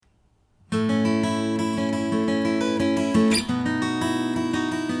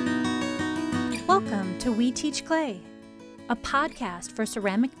to We Teach Clay, a podcast for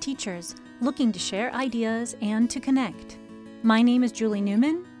ceramic teachers looking to share ideas and to connect. My name is Julie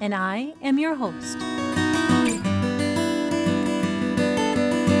Newman, and I am your host.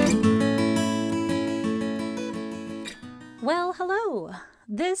 Well, hello.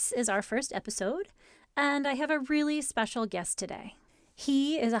 This is our first episode, and I have a really special guest today.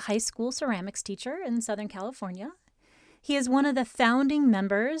 He is a high school ceramics teacher in Southern California. He is one of the founding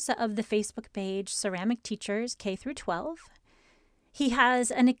members of the Facebook page Ceramic Teachers K through 12. He has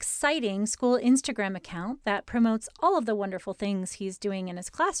an exciting school Instagram account that promotes all of the wonderful things he's doing in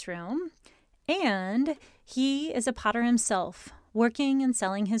his classroom. And he is a potter himself, working and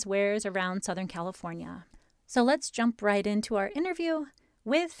selling his wares around Southern California. So let's jump right into our interview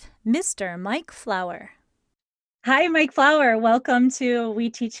with Mr. Mike Flower. Hi, Mike Flower. Welcome to We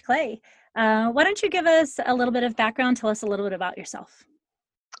Teach Clay. Why don't you give us a little bit of background? Tell us a little bit about yourself.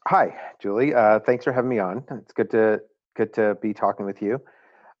 Hi, Julie. Thanks for having me on. It's good to be talking with you.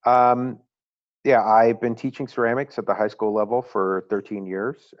 I've been teaching ceramics at the high school level for 13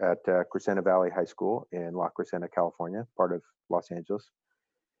 years at Crescenta Valley High School in La Crescenta, California, part of Los Angeles.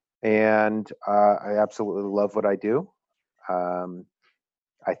 And I absolutely love what I do.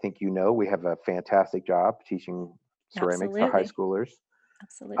 I think we have a fantastic job teaching ceramics to high schoolers.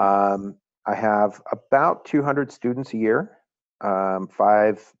 Absolutely. I have about 200 students a year,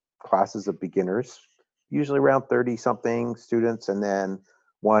 5 classes of beginners, usually around 30-something students, and then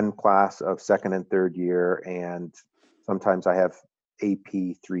 1 class of second and third year, and sometimes I have AP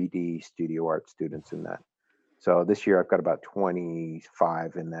 3D studio art students in that. So this year I've got about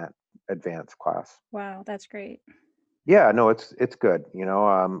 25 in that advanced class. Wow, that's great. Yeah, no, it's good.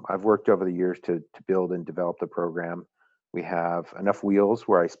 I've worked over the years to build and develop the program. We have enough wheels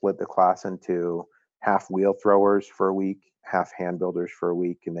where I split the class into half wheel throwers for a week, half hand builders for a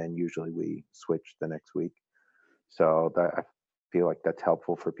week, and then usually we switch the next week. So that I feel like that's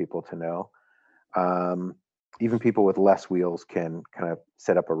helpful for people to know. Even people with less wheels can kind of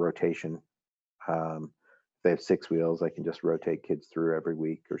set up a rotation. If they have 6 wheels, I can just rotate kids through every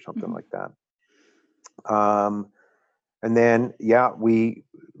week or something like that. And then, we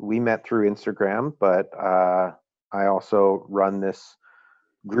met through Instagram, but I also run this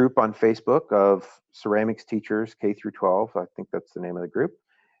group on Facebook of ceramics teachers K through 12. I think that's the name of the group.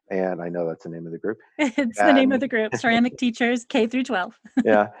 And I know that's the name of the group. The name of the group, Ceramic Teachers K through 12.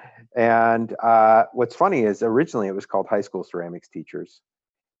 Yeah. And what's funny is originally it was called High School Ceramics Teachers.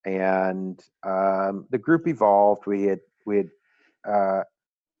 And the group evolved. We had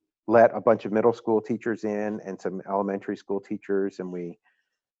let a bunch of middle school teachers in and some elementary school teachers, and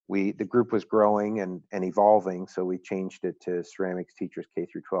the group was growing and evolving, so we changed it to Ceramics Teachers K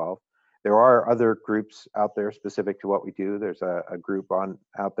through 12. There are other groups out there specific to what we do. There's a group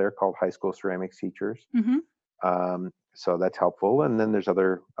out there called High School Ceramics Teachers. So that's helpful. And then there's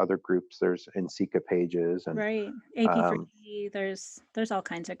other groups. There's NCECA pages and right, AP3D. There's all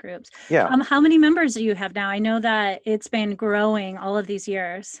kinds of groups. Yeah. How many members do you have now? I know that it's been growing all of these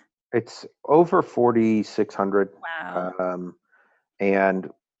years. It's over 4,600. Wow. And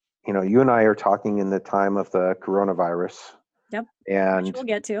you and I are talking in the time of the coronavirus. Yep. And which we'll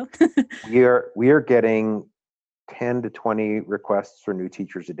get to. we are getting 10 to 20 requests for new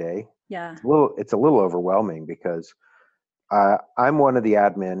teachers a day. Yeah. It's a little overwhelming because I'm one of the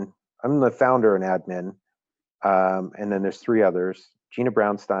admin. I'm the founder and admin. And then there's 3 others: Gina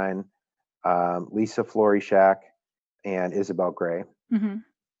Brownstein, Lisa Florishak, and Isabel Gray.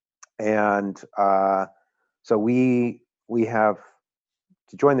 And so we have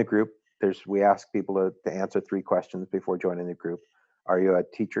to join the group. We ask people to answer 3 questions before joining the group. Are you a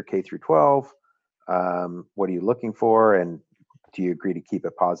teacher K through 12? What are you looking for? And do you agree to keep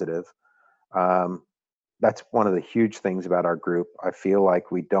it positive? That's one of the huge things about our group. I feel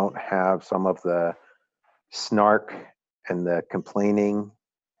like we don't have some of the snark and the complaining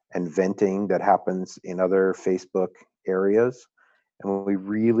and venting that happens in other Facebook areas. And we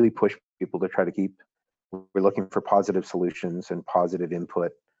really push people to try to we're looking for positive solutions and positive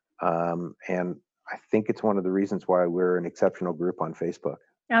input. And I think it's one of the reasons why we're an exceptional group on Facebook.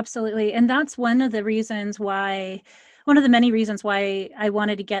 Absolutely. And that's one of the many reasons why I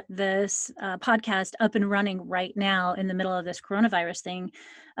wanted to get this podcast up and running right now in the middle of this coronavirus thing,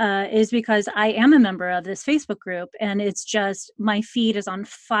 is because I am a member of this Facebook group, and it's just, my feed is on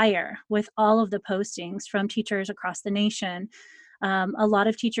fire with all of the postings from teachers across the nation. A lot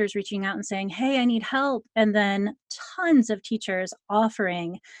of teachers reaching out and saying, hey, I need help. And then tons of teachers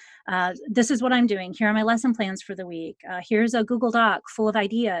offering This is what I'm doing. Here are my lesson plans for the week. Here's a Google Doc full of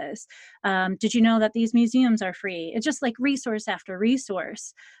ideas. Did you know that these museums are free? It's just like resource after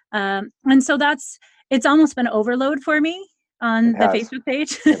resource. And so it's almost been overload for me It on the has. Facebook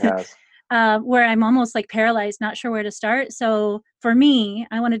page. It has. Where I'm almost like paralyzed, not sure where to start. So for me,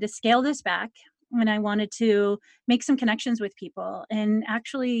 I wanted to scale this back, and I wanted to make some connections with people and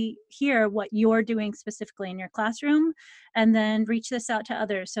actually hear what you're doing specifically in your classroom, and then reach this out to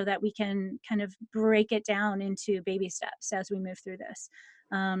others so that we can kind of break it down into baby steps as we move through this.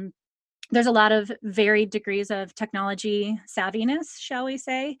 There's a lot of varied degrees of technology savviness, shall we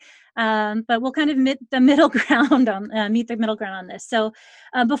say, but we'll kind of meet the middle ground on this. So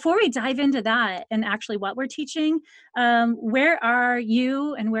before we dive into that and actually what we're teaching, where are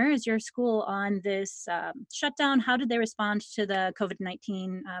you and where is your school on this shutdown? How did they respond to the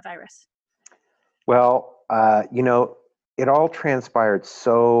COVID-19 virus? Well, it all transpired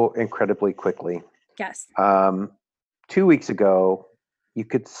so incredibly quickly. Yes. 2 weeks ago, you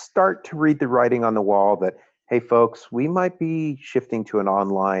could start to read the writing on the wall that, hey, folks, we might be shifting to an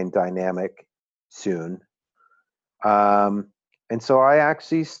online dynamic soon. And so I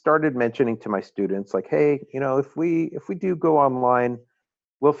actually started mentioning to my students, like, hey, if we do go online,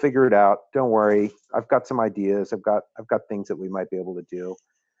 we'll figure it out. Don't worry. I've got some ideas. I've got things that we might be able to do.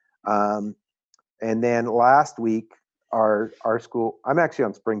 And then last week, our school, I'm actually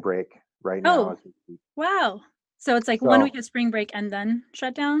on spring break right now. Oh, wow. So it's like 1 week of spring break and then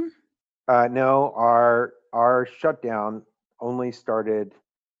shut down? No, our shutdown only started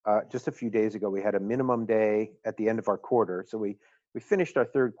just a few days ago. We had a minimum day at the end of our quarter. So we finished our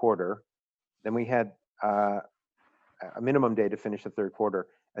third quarter. Then we had a minimum day to finish the third quarter.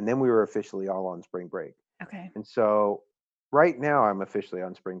 And then we were officially all on spring break. Okay. And so right now I'm officially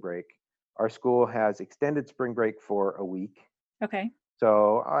on spring break. Our school has extended spring break for a week. Okay.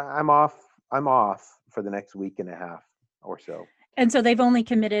 So I'm off for the next week and a half or so. And so they've only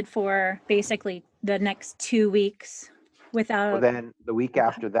committed for basically the next 2 weeks without. Well, then the week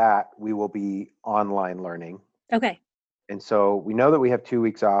after that, we will be online learning. Okay. And so we know that we have 2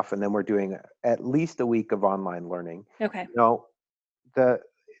 weeks off, and then we're doing at least a week of online learning. Okay. The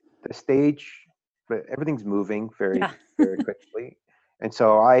stage, everything's moving very, very quickly. And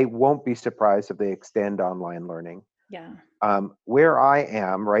so I won't be surprised if they extend online learning. Yeah. Where I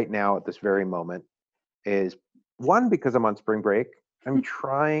am right now at this very moment is, one, because I'm on spring break, I'm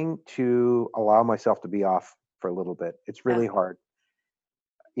trying to allow myself to be off for a little bit. It's really hard.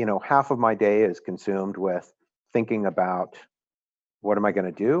 Half of my day is consumed with thinking about what am I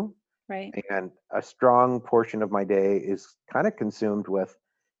going to do? Right. And a strong portion of my day is kind of consumed with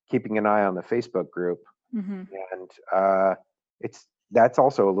keeping an eye on the Facebook group. Mm-hmm. And that's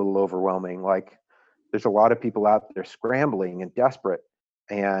also a little overwhelming. Like, there's a lot of people out there scrambling and desperate.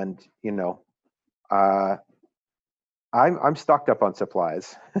 And, I'm stocked up on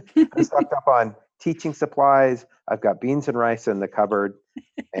supplies. I'm stocked up on teaching supplies. I've got beans and rice in the cupboard,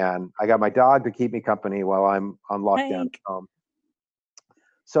 and I got my dog to keep me company while I'm on lockdown at home.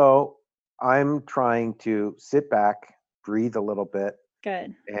 So I'm trying to sit back, breathe a little bit,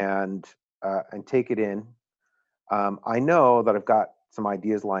 Good, and take it in. I know that I've got some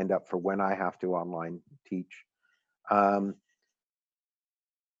ideas lined up for when I have to online teach. But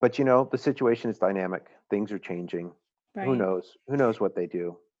the situation is dynamic. Things are changing. right. Who knows? Who knows what they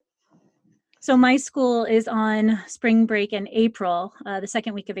do? So my school is on spring break in April, the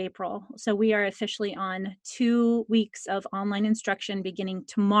second week of April. So we are officially on 2 weeks of online instruction beginning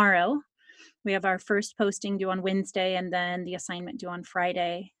tomorrow. We have our first posting due on Wednesday, and then the assignment due on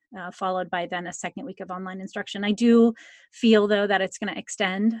Friday, followed by then a second week of online instruction. I do feel, though, that it's going to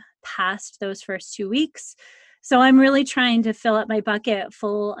extend past those first 2 weeks. So I'm really trying to fill up my bucket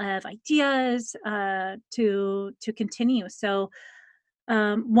full of ideas to continue. So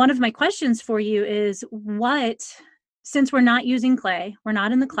one of my questions for you is since we're not using clay, we're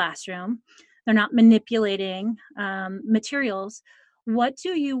not in the classroom, they're not manipulating materials, what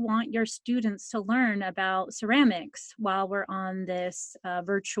do you want your students to learn about ceramics while we're on this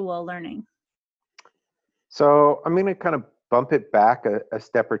virtual learning? So I'm going to kind of bump it back a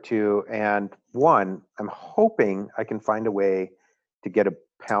step or two. And one, I'm hoping I can find a way to get a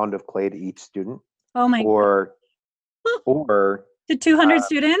pound of clay to each student. Oh my or to 200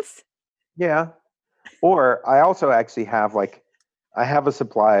 students? Yeah. Or I also actually have I have a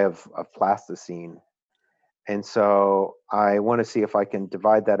supply of plasticine. And so I want to see if I can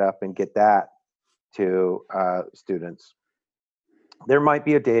divide that up and get that to students. There might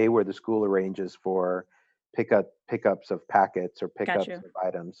be a day where the school arranges for pickups of packets or pickups of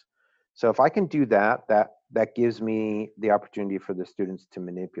items. So if I can do that, that gives me the opportunity for the students to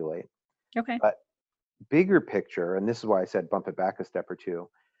manipulate. Okay. But bigger picture, and this is why I said bump it back a step or two,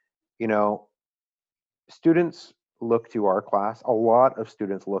 you know, students look to our class, a lot of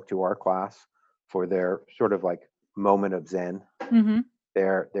students look to our class for their sort of like moment of zen. Mm-hmm.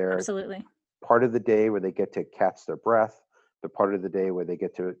 They're Absolutely. part of the day where they get to catch their breath, the part of the day where they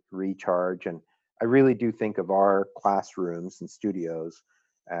get to recharge. And I really do think of our classrooms and studios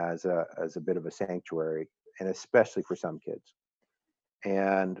as a bit of a sanctuary, and especially for some kids.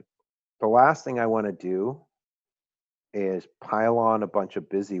 And the last thing I want to do is pile on a bunch of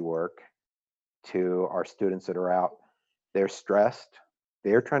busy work to our students that are out. They're stressed.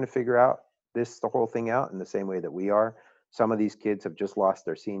 They're trying to figure out the whole thing out in the same way that we are. Some of these kids have just lost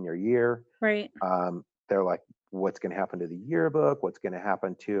their senior year. Right. They're like, what's going to happen to the yearbook? What's going to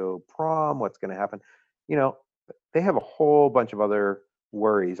happen to prom? What's going to happen? You know, they have a whole bunch of other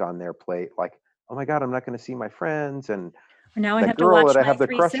worries on their plate. Like, oh my God, I'm not going to see my friends. And Or now I that have to girl watch that I my have the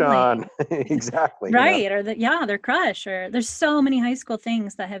three crush siblings. on. Exactly. You know, Right. Or their crush, or there's so many high school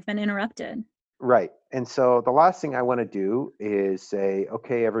things that have been interrupted. right. And so the last thing I want to do is say,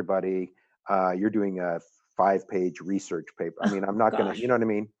 okay, everybody, you're doing a 5-page research paper. I Oh mean, I'm not going to, you gosh. know what I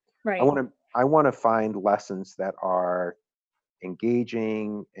mean? I Right. want to, I want to find lessons that are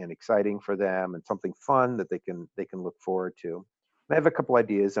engaging and exciting for them and something fun that they can look forward to. And I have a couple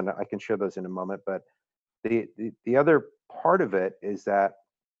ideas and I can share those in a moment, but the other part of it is that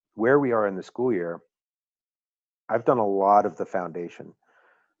where we are in the school year, I've done a lot of the foundation.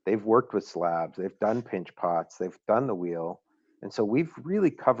 They've worked with slabs, they've done pinch pots, they've done the wheel. And so we've really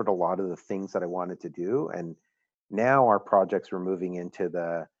covered a lot of the things that I wanted to do. And now our projects were moving into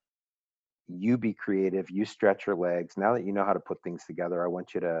the you be creative, you stretch your legs. Now that you know how to put things together, I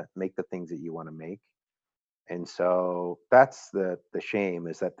want you to make the things that you want to make. And so that's the shame,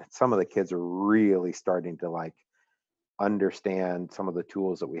 is that some of the kids are really starting to like understand some of the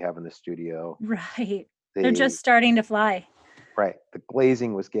tools that we have in the studio. Right. They're The just starting to fly. right, the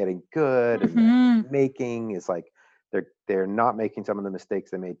glazing was getting good, and Hmm. the making is like they're not making some of the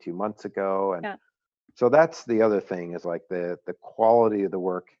mistakes they made 2 months ago. And Yeah. so that's the other thing, is like the quality of the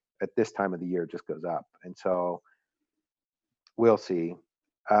work at this time of the year just goes up. And so we'll see.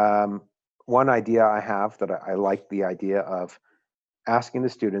 Um, one idea I have that I like the idea of asking the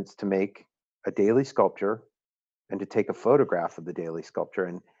students to make a daily sculpture and to take a photograph of the daily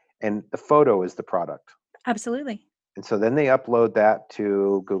sculpture, and the photo is the product. Absolutely. And so then they upload that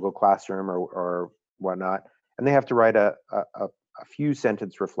to Google Classroom or whatnot, and they have to write a few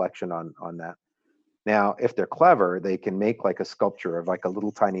sentence reflection on that. Now, if they're clever, they can make like a sculpture of like a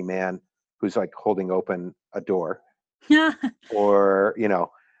little tiny man who's like holding open a door, Yeah. or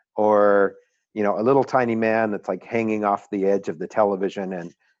or a little tiny man that's like hanging off the edge of the television,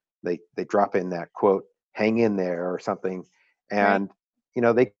 and they drop in that quote, hang in there, or something. Right. And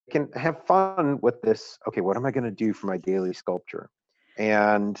they can have fun with this. Okay, what am I going to do for my daily sculpture?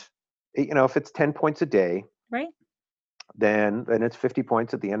 And if it's 10 points a day, Right. then it's 50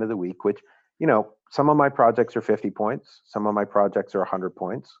 points at the end of the week, which some of my projects are 50 points, some of my projects are 100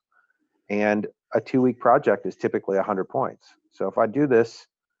 points, and a 2-week project is typically 100 points. So if I do this,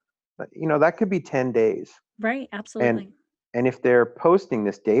 that could be 10 days. Right. And Absolutely. and if they're posting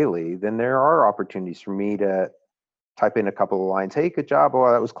this daily, then there are opportunities for me to type in a couple of lines. Hey, good job. Oh,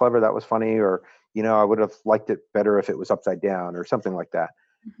 that was clever. That was funny. Or, I would have liked it better if it was upside down, or something like that.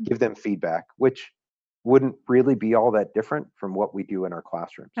 Mhm. Give them feedback, which wouldn't really be all that different from what we do in our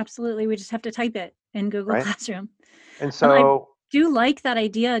classrooms, Absolutely. We just have to type it in Google right? Classroom. And I so, do like that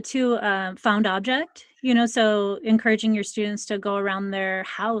idea too, found object, so encouraging your students to go around their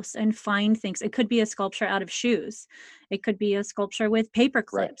house and find things. It could be a sculpture out of shoes. It could be a sculpture with paper right,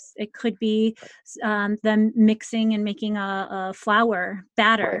 clips. It could be right, them mixing and making a flour right.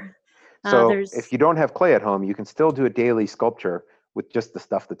 batter. So if There's you don't have clay at home, you can still do a daily sculpture with just the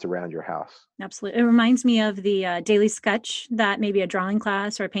stuff that's around your house, absolutely, it reminds me of the daily sketch that maybe a drawing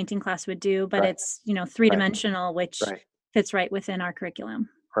class or a painting class would do, but right, it's, right, three-dimensional, which right. fits right within our curriculum.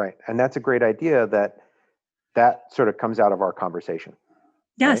 Right. And that's a great idea, that sort of comes out of our conversation, right?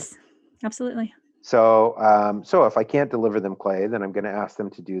 Yes, absolutely. So if I can't deliver them clay, then I'm going to ask them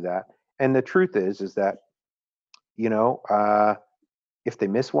to do that. And the truth is that, you know, uh, if they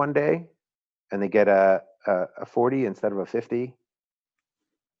miss one day and they get a 40 instead of a 50,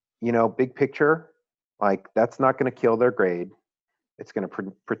 big picture, like that's not going to kill their grade. It's going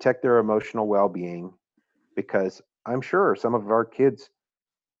to protect their emotional well-being, because I'm sure some of our kids,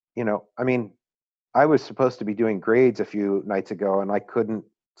 I mean, I was supposed to be doing grades a few nights ago and I couldn't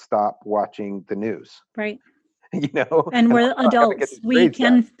stop watching the news. Right. you know, And and we're I'm not going to get adults. these grades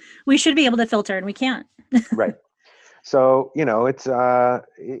done. We should be able to filter, and we can't. Right. So, it's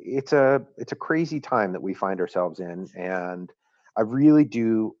a crazy time that we find ourselves in, and I really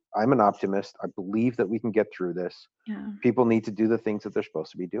do. I'm an optimist. I believe that we can get through this. Yeah. People need to do the things that they're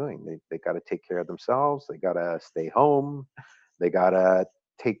supposed to be doing. They got to take care of themselves. They got to stay home. They got to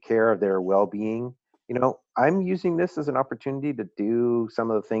take care of their well-being. I'm using this as an opportunity to do some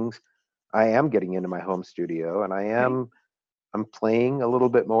of the things. I am getting into my home studio, and Right. I'm playing a little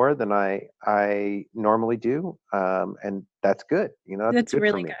bit more than I normally do, and that's good. That's That's good for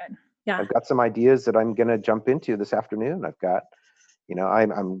really me. good. Yeah. I've got some ideas that I'm going to jump into this afternoon. I've got,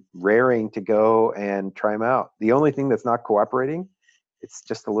 I'm raring to go and try them out. The only thing that's not cooperating, it's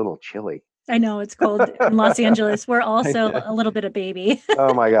just a little chilly. I know it's cold in Los Angeles. We're also a little bit of baby.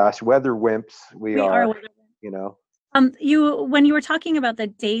 Oh my gosh, weather wimps we We are are. weather. You know. When you were talking about the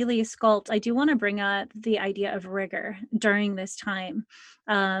daily sculpt, I do want to bring up the idea of rigor during this time.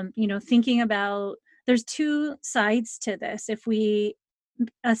 Thinking about there's two sides to this. If we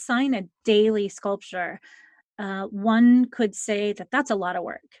assign a daily sculpture, one could say that that's a lot of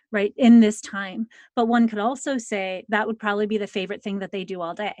work, right, in this time. But one could also say that would probably be the favorite thing that they do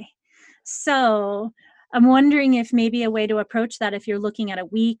all day. So I'm wondering if maybe a way to approach that, if you're looking at a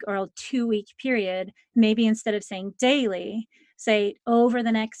week or a 2 week period, maybe instead of saying daily, say over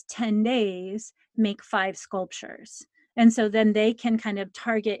the next 10 days, make 5 sculptures. And so then they can kind of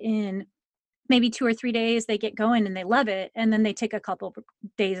target in maybe 2 or 3 days, they get going and they love it. And then they take a couple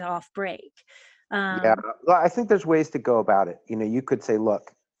days off break. Yeah, Um, well, I think there's ways to go about it. You could say,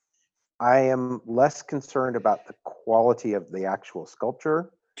 look, I am less concerned about the quality of the actual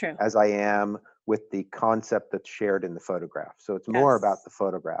sculpture True. as I am with the concept that's shared in the photograph. So it's more about Yes. the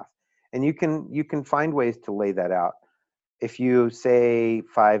photograph. And you can find ways to lay that out. If you say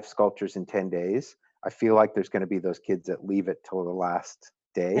 5 sculptures in 10 days, I feel like there's going to be those kids that leave it till the last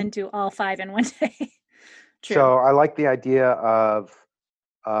day. And do all 5 in one day. True. So I like the idea of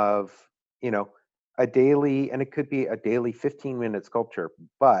you know a daily, and it could be a daily 15-minute sculpture,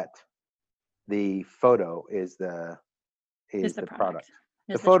 but the photo Is is the the product, product,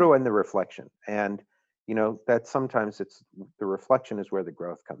 the is the photo choice. and the reflection. And that sometimes it's the reflection is where the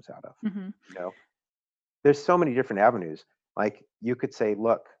growth comes out of. Mhm. you know there's so many different avenues. Like, you could say,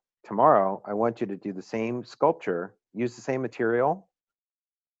 look, tomorrow I want you to do the same sculpture, use the same material,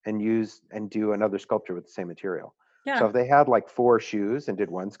 and do another sculpture with the same material. So Yeah, if they had like 4 shoes and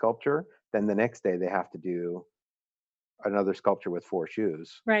did one sculpture, then the next day they have to do another sculpture with 4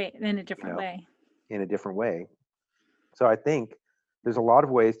 shoes, right, in a you different know, way. in a different way. So I think there's a lot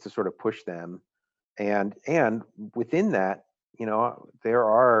of ways to sort of push them, and within that, there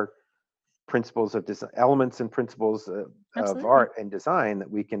are principles of design, elements and principles of Absolutely. art and design that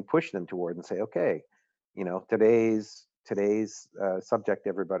we can push them toward and say, okay, today's subject,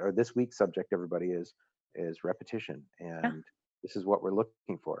 everybody, or this week's subject, everybody, is repetition, Yeah, and this is what we're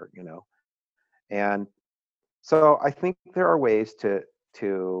looking for. And so I think there are ways to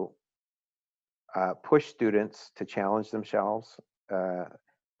push students to challenge themselves, uh,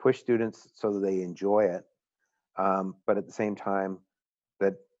 push students so that they enjoy it, but at the same time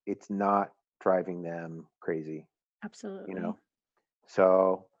that it's not driving them crazy. You absolutely. know.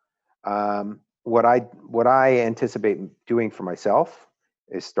 So what I anticipate doing for myself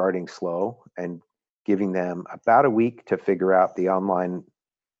is starting slow and giving them about a week to figure out the online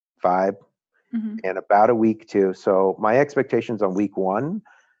vibe, Mhm. and about a week to so my expectations on week 1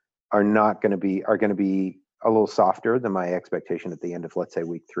 are going to be a little softer than my expectation at the end of, let's say,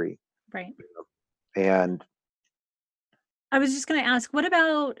 week 3. Right. And I was just gonna ask, what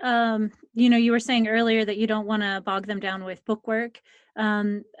about, you were saying earlier that you don't wanna bog them down with bookwork.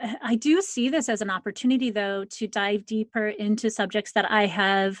 I do see this as an opportunity, though, to dive deeper into subjects that I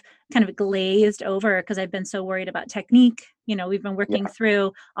have kind of glazed over because I've been so worried about technique. We've been working yeah,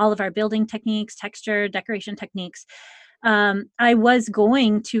 through all of our building techniques, texture, decoration techniques. I was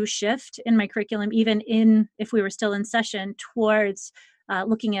going to shift in my curriculum, even in if we were still in session, towards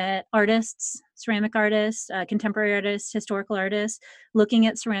looking at artists, ceramic artists, contemporary artists, historical artists, looking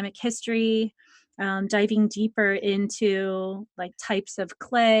at ceramic history, diving deeper into like types of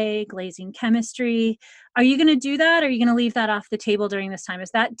clay, glazing chemistry. Are you going to do that? Or are you going to leave that off the table during this time?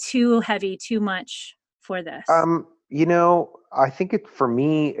 Is that too heavy, too much for this? I think for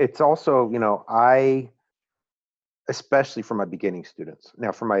me, it's also, I especially for my beginning students.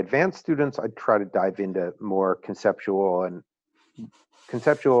 Now, for my advanced students, I try to dive into more conceptual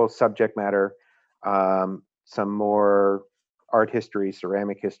subject matter, some more art history,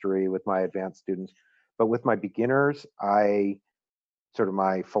 ceramic history with my advanced students. But with my beginners, my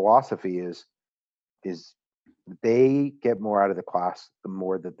philosophy is they get more out of the class the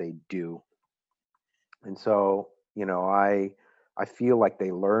more that they do. And so, I feel like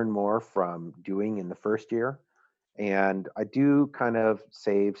they learn more from doing in the first year. And I do kind of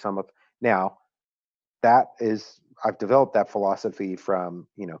save some of now that is I've developed that philosophy from,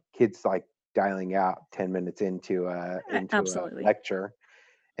 kids like dialing out 10 minutes into a Absolutely. lecture.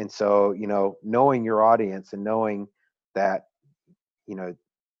 And so, knowing your audience and knowing that, you know,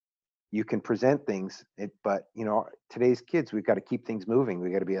 you can present things, but today's kids, we've got to keep things moving. We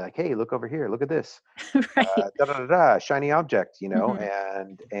got to be like, hey, look over here, look at this, Right. da da da da, shiny object, Hmm.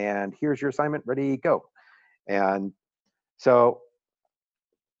 and here's your assignment, ready, go. And so,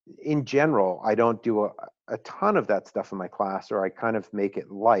 in general, I don't do a ton of that stuff in my class, or I kind of make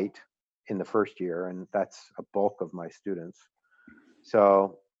it light in the first year, and that's a bulk of my students.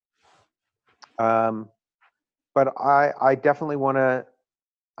 So, um, but I definitely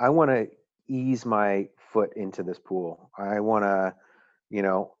I want to ease my foot into this pool. I want to, you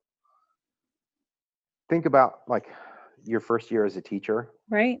know, think about like your first year as a teacher,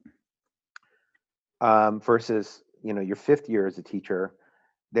 Right. versus your fifth year as a teacher.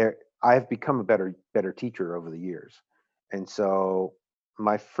 There, I've become a better teacher over the years, and so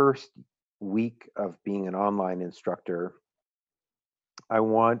my first week of being an online instructor, I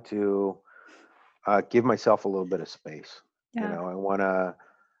want to give myself a little bit of space. Yeah.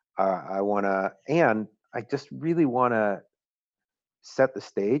 And I just really want to set the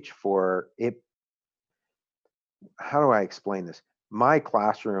stage for it. How do I explain this? My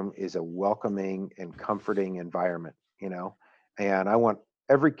classroom is a welcoming and comforting environment, and I want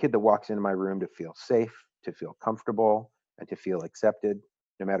every kid that walks into my room to feel safe, to feel comfortable, and to feel accepted,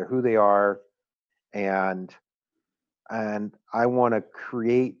 no matter who they are. And I want to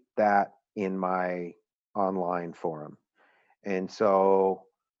create that in my online forum. And so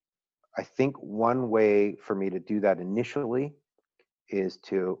I think one way for me to do that initially is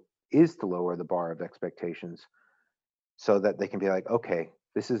to lower the bar of expectations so that they can be like, okay,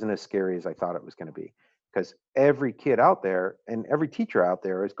 this isn't as scary as I thought it was going to be. Because every kid out there and every teacher out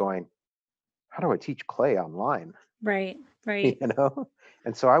there is going, how do I teach clay online? Right. you Right. know?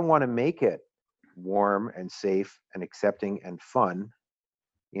 And so I want to make it warm and safe and accepting and fun.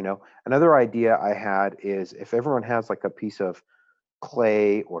 Another idea I had is if everyone has like a piece of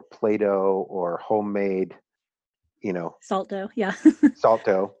clay or Play-Doh or homemade, you know, Salt dough. Yeah. salt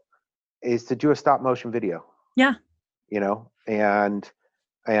dough, is to do a stop motion video, Yeah. and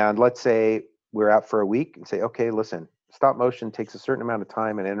let's say we're out for a week and say, okay, listen, stop motion takes a certain amount of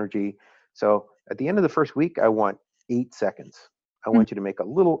time and energy. So at the end of the first week, I want 8 seconds. I Mm. want you to make a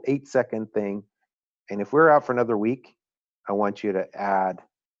little 8-second thing. And if we're out for another week, I want you to add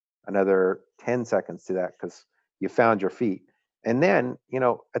another 10 seconds to that because you found your feet. And then,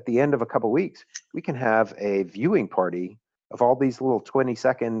 at the end of a couple weeks, we can have a viewing party of all these little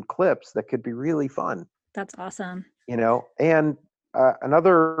 20-second clips that could be really fun. That's awesome. And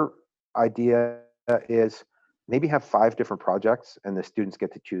another idea is maybe have 5 different projects and the students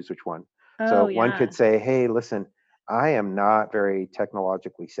get to choose which one. So Oh, one yeah. could say, hey, listen, I am not very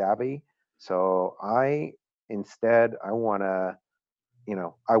technologically savvy. So I want to,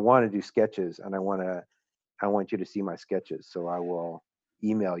 I want to do sketches, and I want you to see my sketches. So I will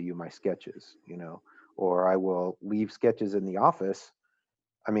email you my sketches, or I will leave sketches in the office.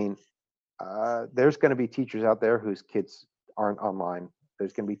 I mean, there's going to be teachers out there whose kids aren't online.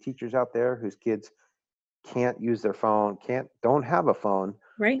 There's going to be teachers out there whose kids can't use their phone, don't have a phone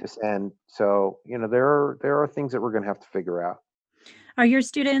Right. to send. So there are things that we're going to have to figure out. Are your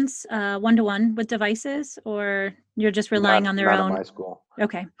students one to one with devices, or you're just relying on their Not at own? my school.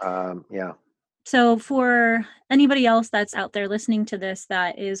 Okay. Yeah. So, for anybody else that's out there listening to this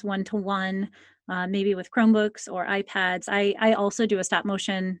that is one to one, maybe with Chromebooks or iPads, I also do a stop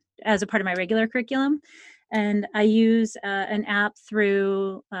motion as a part of my regular curriculum. And I use an app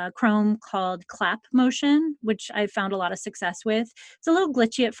through Chrome called Clap Motion, which I've found a lot of success with. It's a little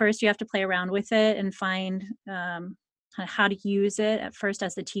glitchy at first. You have to play around with it and find kind of how to use it at first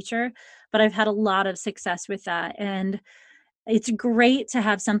as the teacher. But I've had a lot of success with that. And it's great to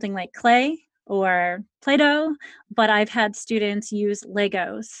have something like clay or Play-Doh, but I've had students use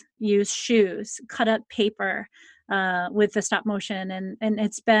Legos, use shoes, cut up paper with the stop motion, and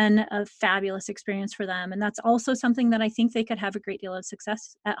it's been a fabulous experience for them. And that's also something that I think they could have a great deal of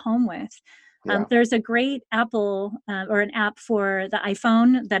success at home with. Yeah. There's a great Apple or an app for the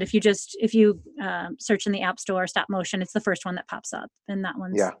iPhone that if you search in the App Store stop motion, it's the first one that pops up, and that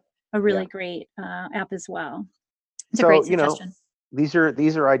one's Yeah. a Yeah. really great app as well. It's a So, great suggestion. these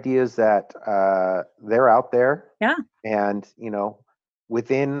are ideas that they're out there, Yeah. and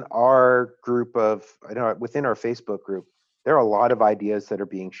within our group of, I know within our Facebook group, there are a lot of ideas that are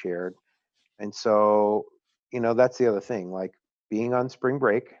being shared. And so, that's the other thing, like being on spring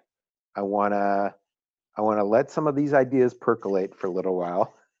break, I want to let some of these ideas percolate for a little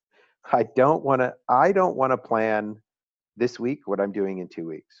while. I don't want to plan this week what I'm doing in 2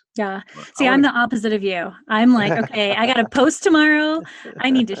 weeks. Yeah. I See, I'm want the opposite of you. I'm like, okay, I got to post tomorrow. I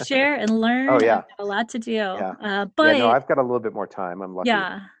need to share and Oh learn. I've yeah. got a lot to do. Yeah. Yeah, no, But I've got a little bit more time. I'm lucky.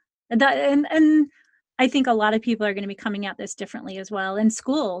 yeah, and I think a lot of people are going to be coming at this differently as well. And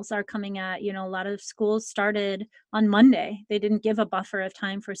schools are coming at, a lot of schools started on Monday. They didn't give a buffer of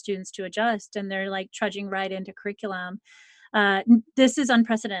time for students to adjust, and they're like trudging right into curriculum. This is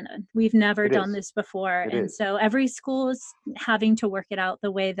unprecedented. We've never It done is. this before. It And is. so every school is having to work it out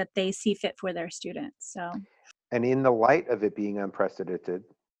the way that they see fit for their students. So, And in the light of it being unprecedented,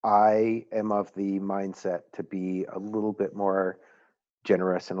 I am of the mindset to be a little bit more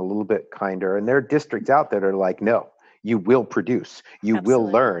generous and a little bit kinder. And there are districts out there that are like, no, you will produce, you will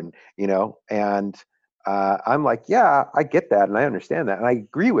absolutely. learn, and I'm like, yeah, I get that and I understand that and I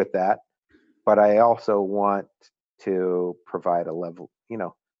agree with that, but I also want to provide a level,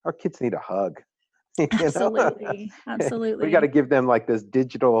 our kids need a hug, you know. Absolutely. We got to Absolutely. give them like this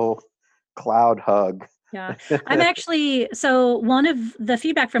digital cloud hug. Yeah, I'm actually, so one of the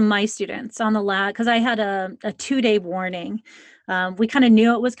feedback from my students on the lab, because I had a 2-day warning. We kind of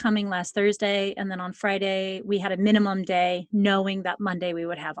knew it was coming last Thursday. And then on Friday, we had a minimum day knowing that Monday we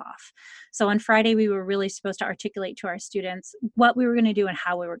would have off. So on Friday, we were really supposed to articulate to our students what we were going to do and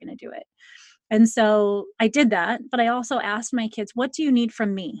how we were going to do it. And so I did that, but I also asked my kids, what do you need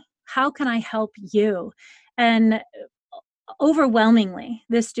from me? How can I help you? And overwhelmingly,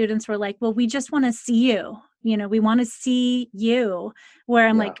 the students were like, well, we just want to see you. We want to see you. Where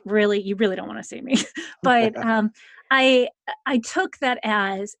I'm Yeah. like, really, you really don't want to see me. But I I took that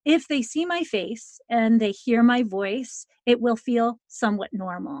as, if they see my face and they hear my voice, it will feel somewhat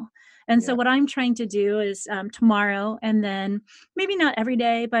normal. And so Yeah. what I'm trying to do is, tomorrow, and then maybe not every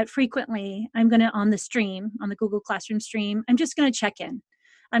day, but frequently, I'm going to, on the stream, on the Google Classroom stream, I'm just going to check in.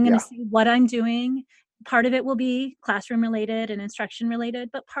 I'm going to Yeah. see what I'm doing. Part of it will be classroom related and instruction related,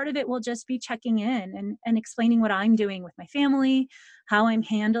 but part of it will just be checking in and explaining what I'm doing with my family, how I'm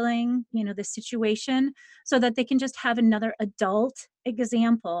handling, the situation, so that they can just have another adult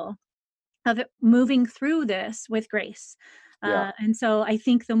example of it moving through this with grace. Yeah. And so I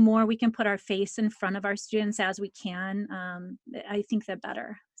think the more we can put our face in front of our students as we can, I think the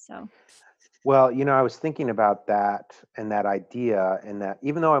better. So, Well, I was thinking about that and that idea, and that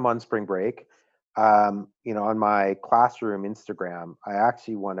even though I'm on spring break, on my classroom Instagram, I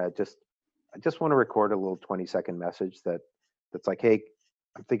just want to record a little 20-second message that's like, hey,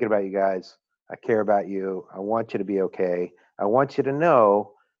 I'm thinking about you guys. I care about you. I want you to be okay. I want you to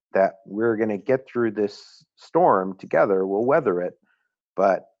know that we're going to get through this storm together. We'll weather it.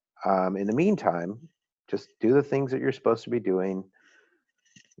 But in the meantime, just do the things that you're supposed to be doing.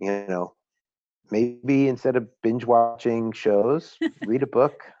 You know, maybe instead of binge watching shows, read a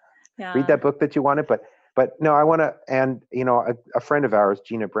book, read yeah, that book that you wanted. But no, I want to, and a friend of ours,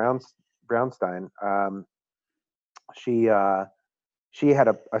 Gina Brownstein, she she had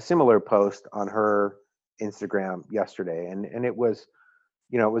a similar post on her Instagram yesterday, and it was,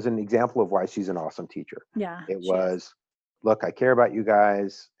 it was an example of why she's an awesome teacher. yeah, It she is. was, look, I care about you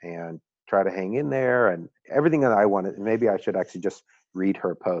guys and try to hang in there and everything that I wanted. And maybe I should actually just read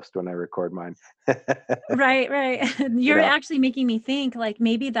her post when I record mine. Right, right. you You're know, actually making me think, like,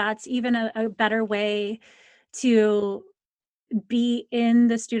 maybe that's even a better way to be in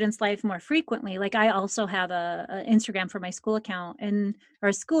the student's life more frequently. Like, I also have a Instagram for my school account, or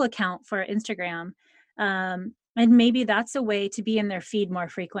a school account for Instagram. And maybe that's a way to be in their feed more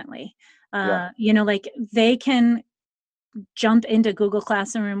frequently. yeah, Like, they can jump into Google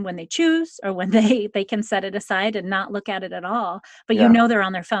Classroom when they choose, or when they can set it aside and not look at it at all. But yeah, they're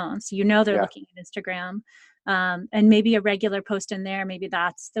on their phones. They're yeah, looking at Instagram. And maybe a regular post in there, maybe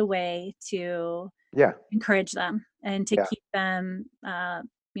that's the way to yeah, encourage them and to yeah, keep them,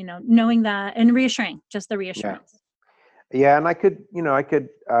 knowing that, and reassuring, just the yeah. reassurance. Yeah, and I could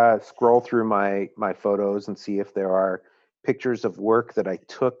scroll through my photos and see if there are pictures of work that I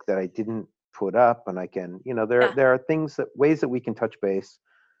took that I didn't put up, and I can, Yeah, there are ways that we can touch base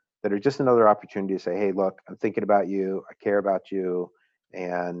that are just another opportunity to say, hey, look, I'm thinking about you, I care about you,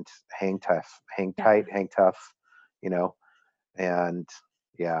 and hang tough, hang yeah. tight, hang tough, you know, and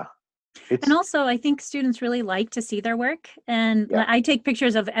yeah, And it's also, I think students really like to see their work. And yeah, I take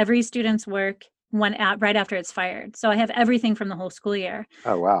pictures of every student's work right after it's fired. So I have everything from the whole school year.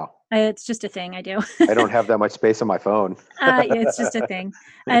 oh wow, It's just a thing I do. I don't have that much space on my phone. Yeah, it's just a thing.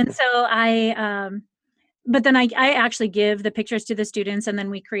 And so but then I actually give the pictures to the students, and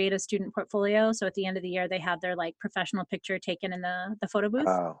then we create a student portfolio. So at the end of the year, they have their like professional picture taken in the photo booth.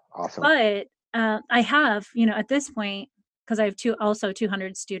 Oh, awesome. But I have, at this point, because I have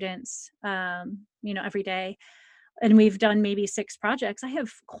 200 students, every day, and we've done maybe 6 projects. I have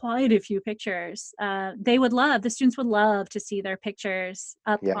quite a few pictures. The students would love to see their pictures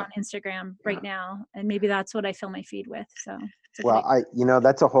up Yeah. on Instagram Yeah. right now. And maybe that's what I fill my feed with. So it's a Well, great.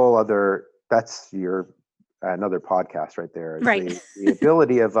 that's a whole other, that's another podcast right there. It's Right. the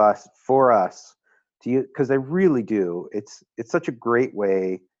ability of for us to, because they really do. It's such a great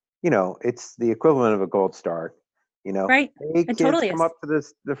way, it's the equivalent of a gold star, Right. hey It kids, totally come is. up to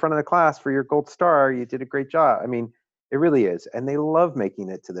the front of the class for your gold star. You did a great job. I mean, it really is. And they love making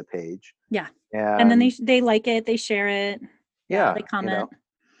it to the page. Yeah. And then And they like it, they share it. Yeah, they yeah, comment.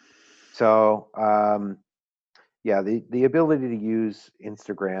 so yeah, the ability to use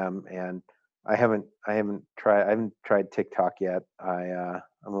Instagram, and I haven't tried TikTok yet. I'm a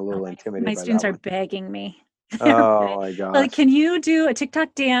Oh, little my intimidated by students that are one. begging me. Oh my Like, gosh. can you do a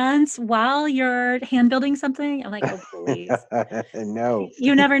TikTok dance while you're hand building something? I'm like, oh please. No.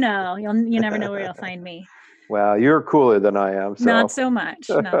 You never know. You never know where you'll find me. Well, you're cooler than I am, Not so. so much.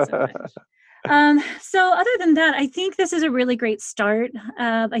 Not so much. So other than that, I think this is a really great start.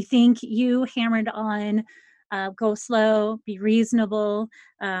 I think you hammered on go slow, be reasonable,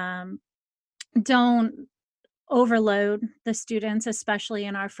 um, don't overload the students, especially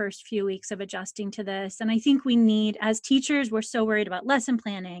in our first few weeks of adjusting to this. And I think we need, as teachers, we're so worried about lesson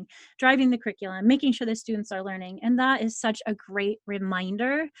planning, driving the curriculum, making sure the students are learning. And that is such a great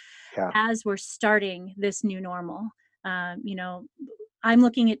reminder Yeah. as we're starting this new normal. I'm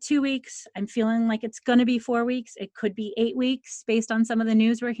looking at 2 weeks. I'm feeling like it's going to be 4 weeks. It could be 8 weeks based on some of the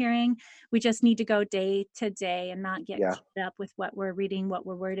news we're hearing. We just need to go day to day and not get Yeah. caught up with what we're reading, what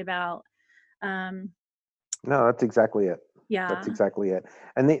we're worried about. No, that's exactly it. That's Yeah. exactly it.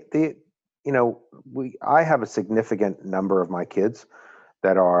 And I have a significant number of my kids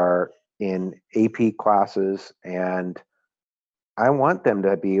that are in AP classes, and I want them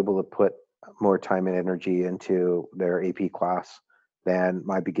to be able to put more time and energy into their AP class than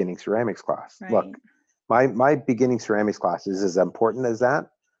my beginning ceramics class. Right. Look, my beginning ceramics class is as important as that,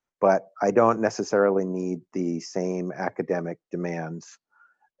 but I don't necessarily need the same academic demands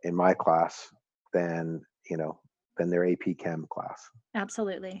in my class than their AP Chem class.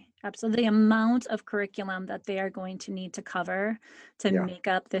 Absolutely. Absolutely. The amount of curriculum that they are going to need to cover to Yeah. make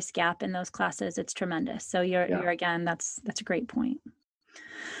up this gap in those classes, it's tremendous. So you're again, that's a great point.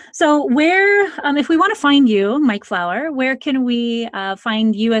 So where, if we want to find you, Mike Flower, where can we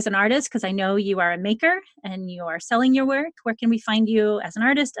find you as an artist? Because I know you are a maker and you are selling your work. Where can we find you as an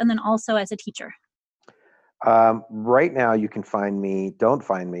artist and then also as a teacher? Right now, you can don't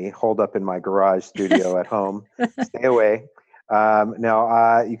find me holed up in my garage studio at home. Stay away.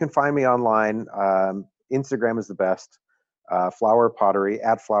 Now, you can find me online. Instagram is the best. Flower Pottery,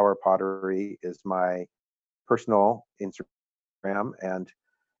 @Flower Pottery is my personal Instagram, and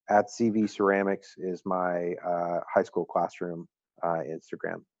 @CV Ceramics is my high school classroom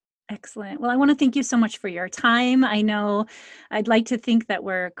Instagram. Excellent. Well, I want to thank you so much for your time. I know I'd like to think that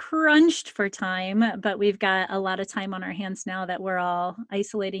we're crunched for time, but we've got a lot of time on our hands now that we're all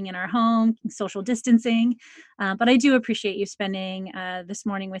isolating in our home, social distancing. But I do appreciate you spending this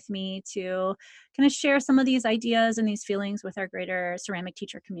morning with me to kind of share some of these ideas and these feelings with our greater ceramic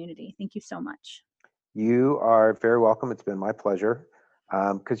teacher community. Thank you so much. You are very welcome. It's been my pleasure,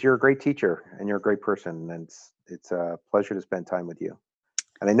 because you're a great teacher and you're a great person, and it's a pleasure to spend time with you.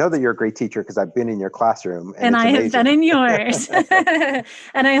 And I know that you're a great teacher because I've been in your classroom, and it's I amazing. have been in yours.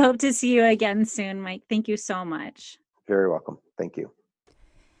 And I hope to see you again soon, Mike. Thank you so much. Very welcome. Thank you.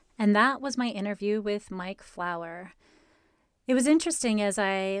 And that was my interview with Mike Flower. It was interesting as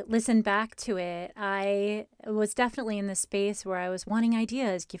I listened back to it. I was definitely in the space where I was wanting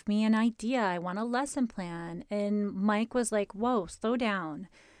ideas. Give me an idea. I want a lesson plan. And Mike was like, whoa, slow down.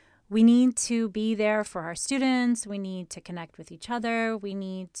 We need to be there for our students. We need to connect with each other. We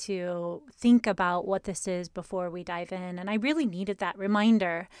need to think about what this is before we dive in. And I really needed that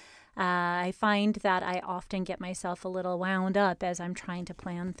reminder. I find that I often get myself a little wound up as I'm trying to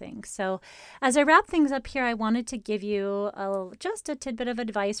plan things. So as I wrap things up here, I wanted to give you just a tidbit of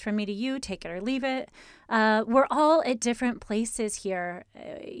advice from me to you. Take it or leave it. We're all at different places here.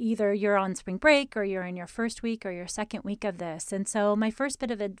 Either you're on spring break or you're in your first week or your second week of this. And so my first bit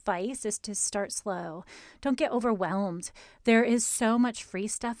of advice is to start slow. Don't get overwhelmed. There is so much free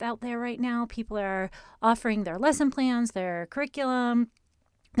stuff out there right now. People are offering their lesson plans, their curriculum,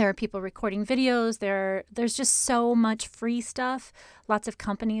 There are people recording videos. There's just so much free stuff. Lots of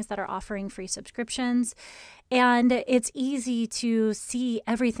companies that are offering free subscriptions. And it's easy to see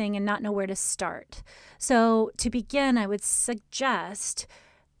everything and not know where to start. So to begin, I would suggest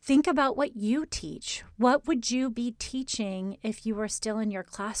think about what you teach. What would you be teaching if you were still in your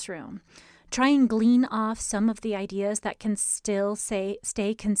classroom? Try and glean off some of the ideas that can still stay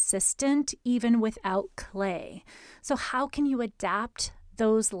consistent even without clay. So how can you adapt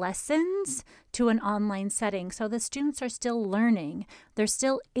those lessons to an online setting so the students are still learning? They're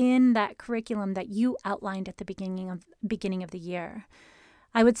still in that curriculum that you outlined at the beginning of the year.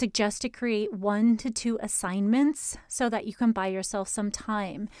 I would suggest to create 1 to 2 assignments so that you can buy yourself some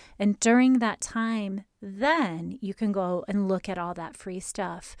time. And during that time, then you can go and look at all that free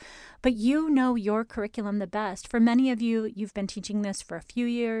stuff. But you know your curriculum the best. For many of you, you've been teaching this for a few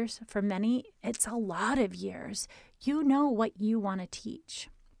years. For many, it's a lot of years. You know what you want to teach.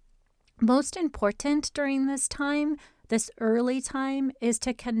 Most important during this time, this early time, is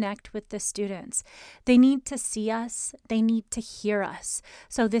to connect with the students. They need to see us. They need to hear us.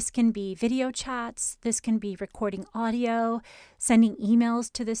 So this can be video chats. This can be recording audio, sending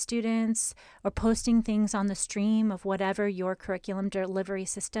emails to the students, or posting things on the stream of whatever your curriculum delivery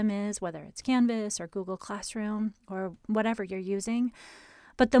system is, whether it's Canvas or Google Classroom or whatever you're using.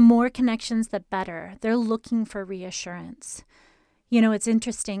 But the more connections, the better. They're looking for reassurance. You know, it's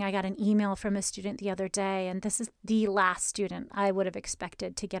interesting. I got an email from a student the other day, and this is the last student I would have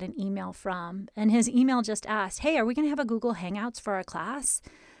expected to get an email from. And his email just asked, "Hey, are we going to have a Google Hangouts for our class?"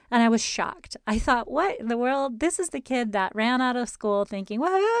 And I was shocked. I thought, what in the world? This is the kid that ran out of school thinking, whoa,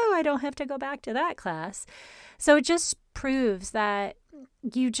 I don't have to go back to that class. So it just proves that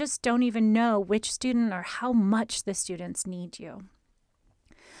you just don't even know which student or how much the students need you.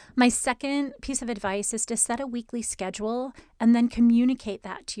 My second piece of advice is to set a weekly schedule and then communicate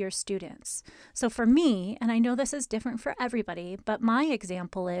that to your students. So for me, and I know this is different for everybody, but my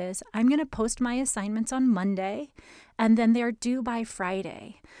example is I'm going to post my assignments on Monday and then they're due by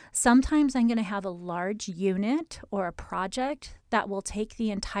Friday. Sometimes I'm going to have a large unit or a project that will take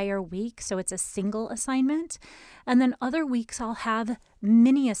the entire week, so it's a single assignment. And then other weeks I'll have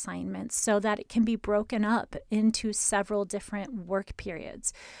mini assignments so that it can be broken up into several different work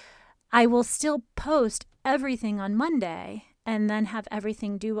periods. I will still post everything on Monday and then have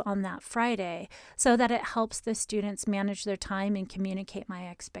everything due on that Friday so that it helps the students manage their time and communicate my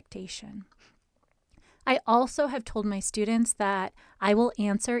expectation. I also have told my students that I will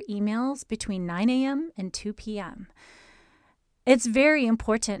answer emails between 9 a.m. and 2 p.m. It's very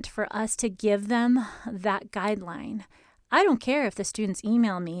important for us to give them that guideline. I don't care if the students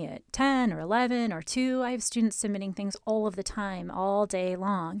email me at 10 or 11 or 2. I have students submitting things all of the time, all day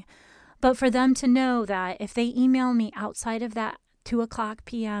long. But for them to know that if they email me outside of that 2 o'clock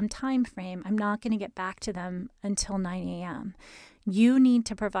p.m. time frame, I'm not going to get back to them until 9 a.m. You need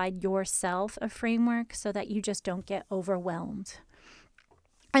to provide yourself a framework so that you just don't get overwhelmed.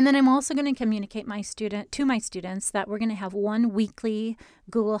 And then I'm also going to communicate to my students that we're going to have one weekly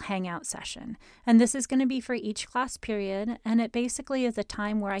Google Hangout session. And this is going to be for each class period. And it basically is a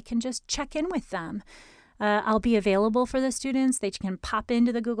time where I can just check in with them. I'll be available for the students. They can pop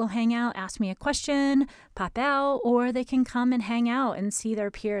into the Google Hangout, ask me a question, pop out, or they can come and hang out and see their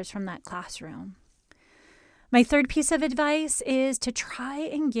peers from that classroom. My third piece of advice is to try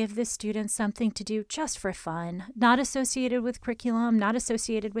and give the students something to do just for fun, not associated with curriculum, not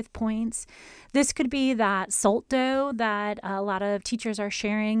associated with points. This could be that salt dough that a lot of teachers are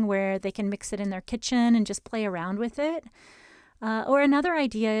sharing where they can mix it in their kitchen and just play around with it. Or another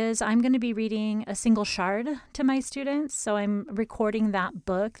idea is I'm going to be reading A Single Shard to my students. So I'm recording that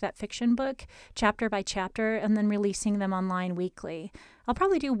book, that fiction book, chapter by chapter, and then releasing them online weekly. I'll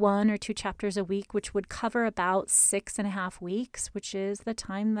probably do 1 or 2 chapters a week, which would cover about 6.5 weeks, which is the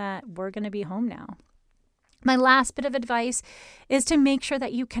time that we're going to be home now. My last bit of advice is to make sure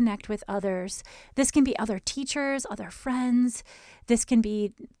that you connect with others. This can be other teachers, other friends. This can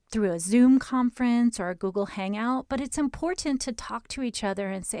be through a Zoom conference or a Google Hangout, but it's important to talk to each other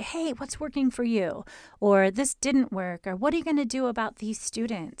and say, hey, what's working for you? Or this didn't work, or what are you going to do about these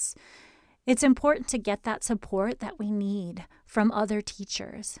students? It's important to get that support that we need from other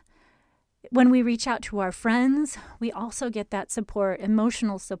teachers. When we reach out to our friends, we also get that support,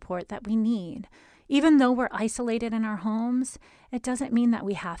 emotional support that we need. Even though we're isolated in our homes, it doesn't mean that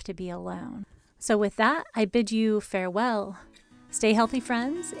we have to be alone. So with that, I bid you farewell. Stay healthy,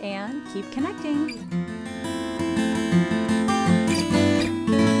 friends, and keep connecting.